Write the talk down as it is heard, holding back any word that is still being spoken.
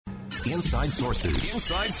Inside Sources.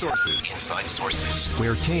 Inside Sources. Inside Sources.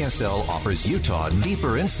 Where KSL offers Utah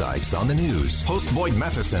deeper insights on the news. Host Boyd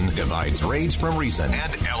Matheson divides rage from reason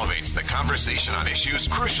And elevates the conversation on issues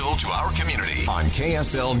crucial to our community. on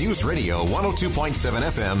KSL News Radio 102.7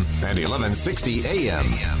 FM and 1160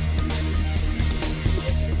 AM.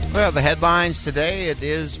 Well, the headlines today, it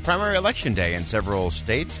is primary election day in several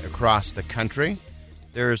states across the country.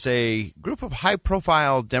 There's a group of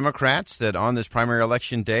high-profile Democrats that on this primary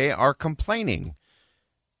election day are complaining,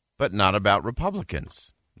 but not about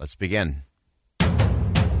Republicans. Let's begin.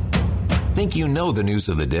 Think you know the news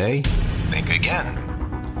of the day? Think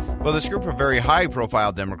again. Well, this group of very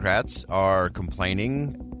high-profile Democrats are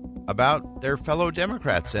complaining about their fellow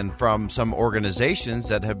Democrats and from some organizations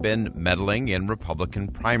that have been meddling in Republican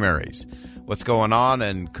primaries. What's going on,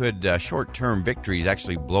 and could short-term victories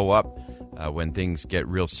actually blow up when things get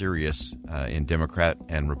real serious in Democrat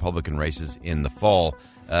and Republican races in the fall?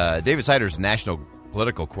 David Sider's national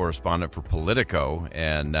political correspondent for Politico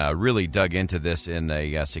and really dug into this in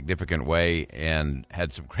a significant way and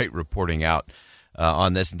had some great reporting out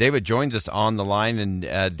on this. David joins us on the line. And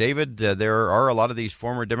David, there are a lot of these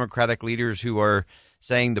former Democratic leaders who are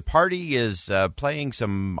saying the party is playing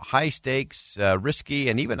some high-stakes, risky,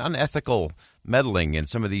 and even unethical meddling in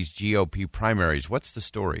some of these GOP primaries. What's the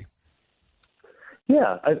story?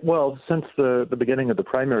 Yeah, well, since the beginning of the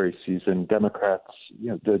primary season, Democrats,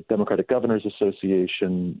 the Democratic Governors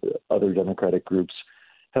Association, other Democratic groups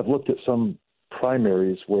have looked at some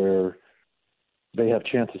primaries where they have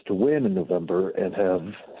chances to win in November and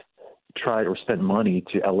have tried or spent money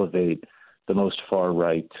to elevate the most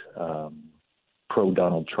far-right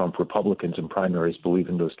pro-Donald Trump Republicans in primaries,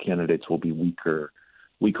 believing those candidates will be weaker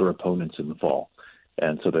opponents in the fall.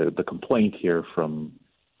 And so the complaint here from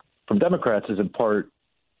Democrats is in part,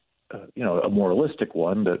 a moralistic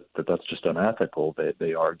one that's just unethical,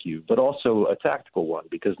 they argue, but also a tactical one,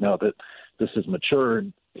 because now that this has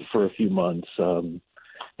matured for a few months, some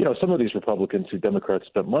of these Republicans who Democrats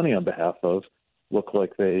spent money on behalf of look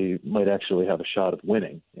like they might actually have a shot of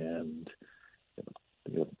winning, and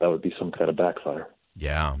that would be some kind of backfire.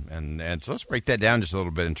 Yeah, and so let's break that down just a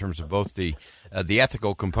little bit in terms of both the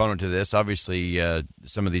ethical component to this. Obviously,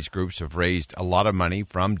 some of these groups have raised a lot of money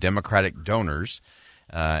from Democratic donors,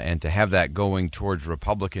 and to have that going towards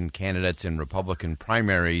Republican candidates in Republican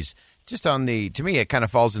primaries, just to me, it kind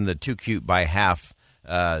of falls in the too cute by half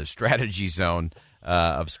strategy zone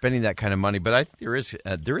of spending that kind of money. But I think there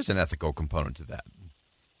is an ethical component to that.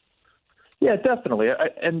 Yeah, definitely,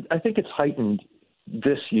 and I think it's heightened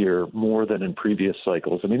this year more than in previous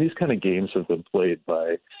cycles. I mean, these kind of games have been played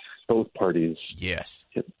by both parties. Yes.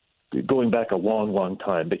 Going back a long, long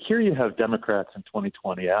time. But here you have Democrats in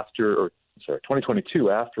 2022,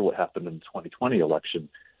 after what happened in the 2020 election,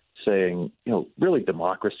 saying, really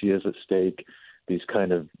democracy is at stake. These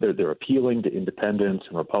they're appealing to independents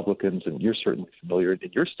and Republicans, and you're certainly familiar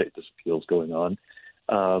in your state, this appeal is going on,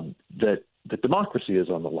 that democracy is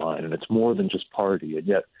on the line, and it's more than just party. And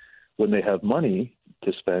yet, when they have money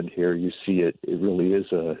to spend here, you see it really is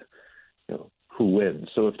who wins.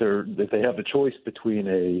 So if they have a choice between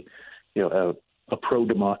a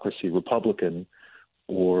pro-democracy Republican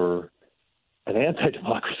or an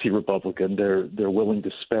anti-democracy Republican, they're willing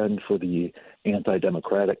to spend for the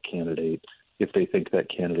anti-democratic candidate if they think that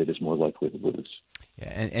candidate is more likely to lose. Yeah,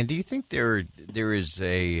 and do you think there is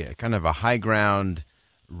a kind of a high ground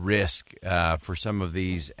risk for some of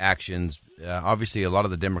these actions? Obviously, a lot of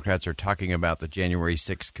the Democrats are talking about the January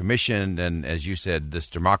 6th commission, and as you said, this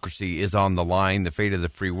democracy is on the line. The fate of the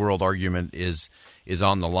free world argument is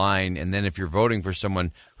on the line. And then if you're voting for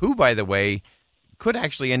someone who, by the way, could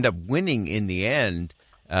actually end up winning in the end,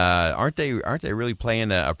 aren't they really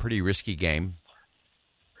playing a pretty risky game?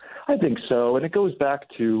 I think so, and it goes back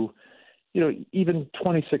to even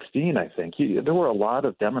 2016. I think there were a lot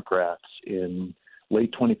of Democrats in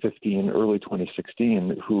late 2015, early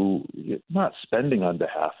 2016, who not spending on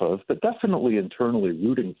behalf of, but definitely internally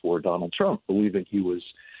rooting for Donald Trump, believing he was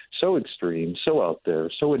so extreme, so out there,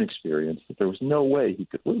 so inexperienced that there was no way he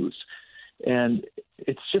could lose. And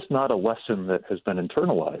it's just not a lesson that has been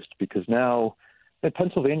internalized, because now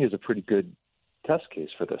Pennsylvania is a pretty good test case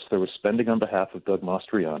for this. There was spending on behalf of Doug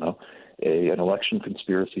Mastriano, an election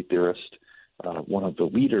conspiracy theorist, one of the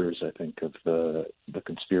leaders, I think, of the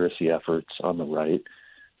conspiracy efforts on the right,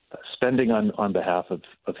 spending on behalf of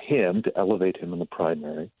him to elevate him in the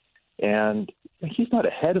primary. And he's not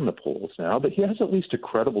ahead in the polls now, but he has at least a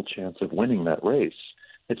credible chance of winning that race.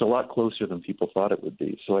 It's a lot closer than people thought it would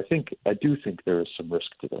be. So I do think there is some risk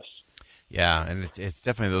to this. Yeah, and it's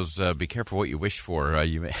definitely those. Be careful what you wish for.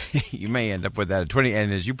 You may end up with that at 20.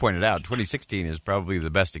 And as you pointed out, 2016 is probably the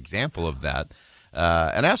best example of that.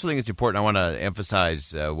 And I also think it's important. I want to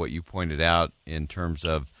emphasize what you pointed out in terms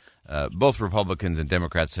of both Republicans and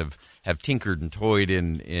Democrats have tinkered and toyed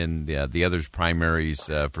in the others' primaries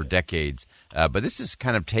for decades. But this is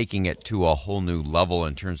kind of taking it to a whole new level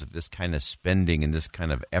in terms of this kind of spending and this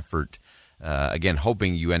kind of effort. Again,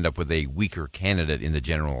 hoping you end up with a weaker candidate in the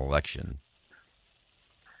general election.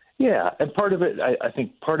 Yeah, and part of it, I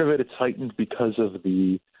think part of it, it's heightened because of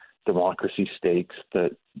the democracy stakes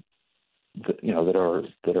that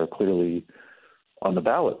are clearly on the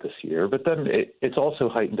ballot this year. But then it's also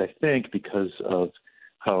heightened, I think, because of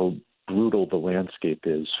how brutal the landscape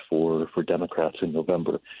is for Democrats in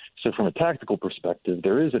November. So from a tactical perspective,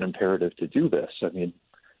 there is an imperative to do this. I mean,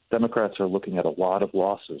 Democrats are looking at a lot of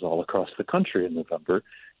losses all across the country in November,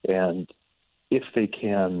 and if they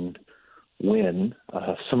can win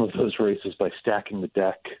some of those races by stacking the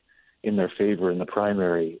deck in their favor in the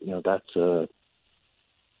primary, that's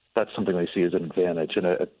something they see as an advantage. And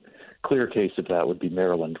a clear case of that would be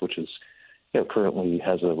Maryland, which is currently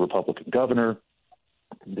has a Republican governor.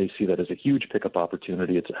 They see that as a huge pickup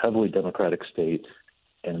opportunity. It's a heavily Democratic state,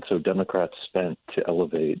 and so Democrats spent to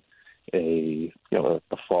elevate a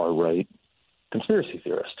far right conspiracy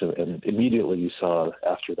theorist, and immediately you saw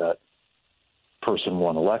after that person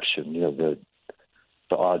won election, the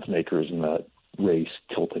odds makers in that race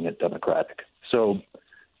tilting it Democratic. So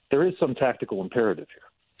there is some tactical imperative here.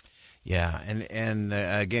 Yeah, and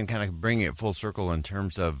again, kind of bringing it full circle in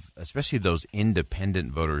terms of especially those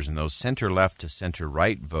independent voters and those center-left to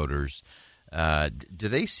center-right voters. Do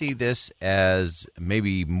they see this as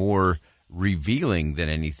maybe more revealing than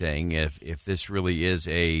anything? If this really is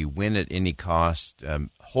a win at any cost,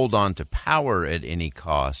 hold on to power at any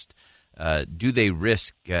cost, do they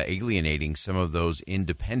risk alienating some of those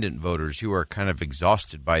independent voters who are kind of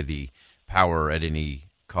exhausted by the power at any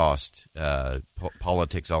cost,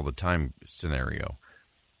 politics all the time scenario?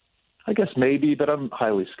 I guess maybe, but I'm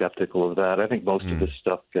highly skeptical of that. I think most of this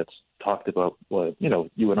stuff gets talked about.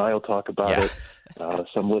 You and I will talk about it.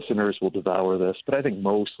 Some listeners will devour this, but I think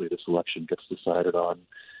mostly this election gets decided on,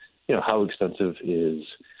 how expensive is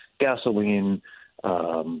gasoline,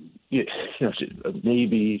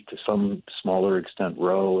 maybe to some smaller extent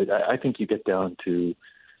Roe. I think you get down to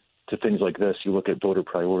things like this. You look at voter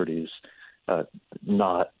priorities. I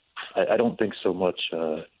don't think so much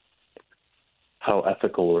how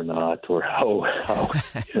ethical or not, or how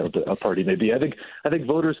a party may be. I think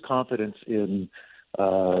voters' confidence in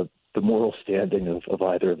the moral standing of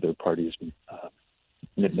either of their parties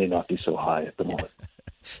may not be so high at the moment.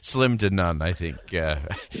 Slim to none, I think.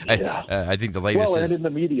 I think the latest and in the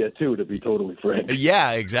media too, to be totally frank.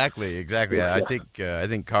 Yeah, exactly. Yeah. I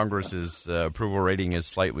think Congress's approval rating is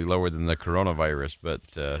slightly lower than the coronavirus, but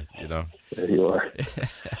There you are.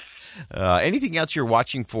 Anything else you're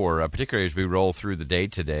watching for, particularly as we roll through the day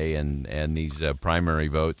today and these primary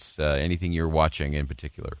votes? Anything you're watching in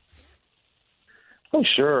particular? Oh,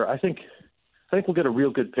 sure. I think we'll get a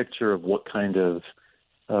real good picture of what kind of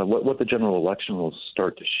what the general election will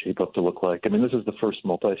start to shape up to look like. I mean, this is the first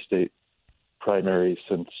multi-state primary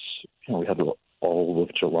since we had all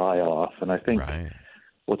of July off, and I think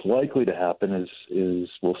what's likely to happen is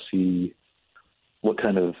we'll see what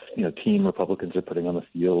kind of team Republicans are putting on the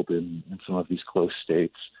field in some of these close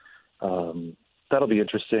states. That'll be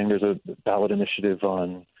interesting. There's a ballot initiative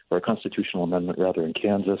or a constitutional amendment rather in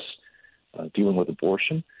Kansas dealing with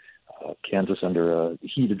abortion. Kansas under a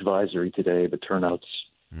heat advisory today, the turnout's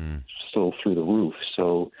still through the roof.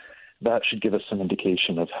 So that should give us some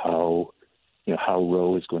indication of how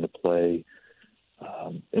Roe is going to play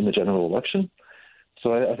in the general election.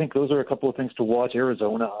 So I think those are a couple of things to watch.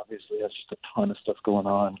 Arizona obviously has just a ton of stuff going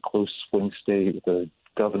on, close swing state with the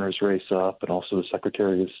governor's race up and also the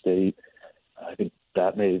Secretary of State. I think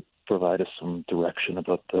that may provide us some direction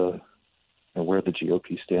about where the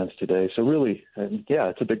GOP stands today. So really,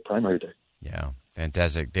 it's a big primary day. Yeah,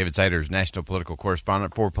 fantastic. David Siders, national political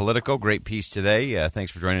correspondent for Politico. Great piece today.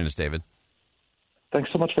 Thanks for joining us, David. Thanks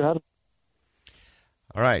so much for having me.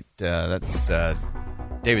 All right, that's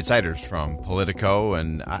David Siders from Politico,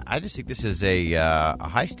 and I just think this is a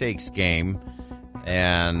high-stakes game,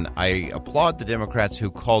 and I applaud the Democrats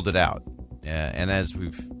who called it out. And as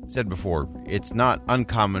we've said before, it's not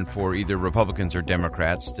uncommon for either Republicans or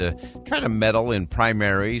Democrats to try to meddle in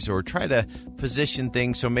primaries or try to position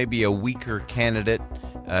things so maybe a weaker candidate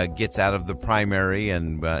gets out of the primary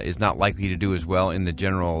and is not likely to do as well in the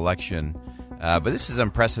general election. But this is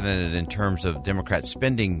unprecedented in terms of Democrats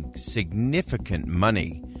spending significant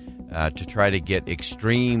money to try to get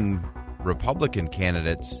extreme Republican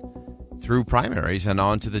candidates through primaries and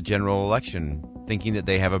on to the general election, thinking that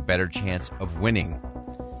they have a better chance of winning.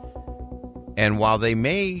 And while they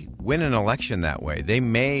may win an election that way, they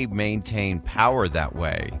may maintain power that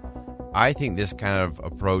way, I think this kind of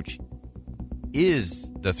approach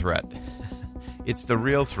is the threat. It's the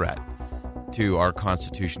real threat to our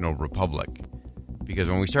constitutional republic. Because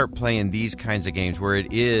when we start playing these kinds of games where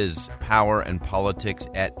it is power and politics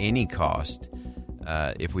at any cost,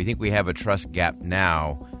 if we think we have a trust gap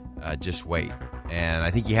now, just wait. And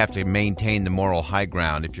I think you have to maintain the moral high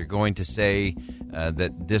ground. If you're going to say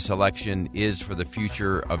that this election is for the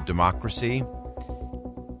future of democracy,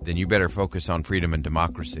 then you better focus on freedom and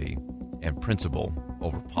democracy and principle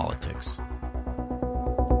over politics.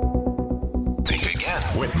 Think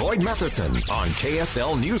again With Boyd Matheson on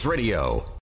KSL News Radio.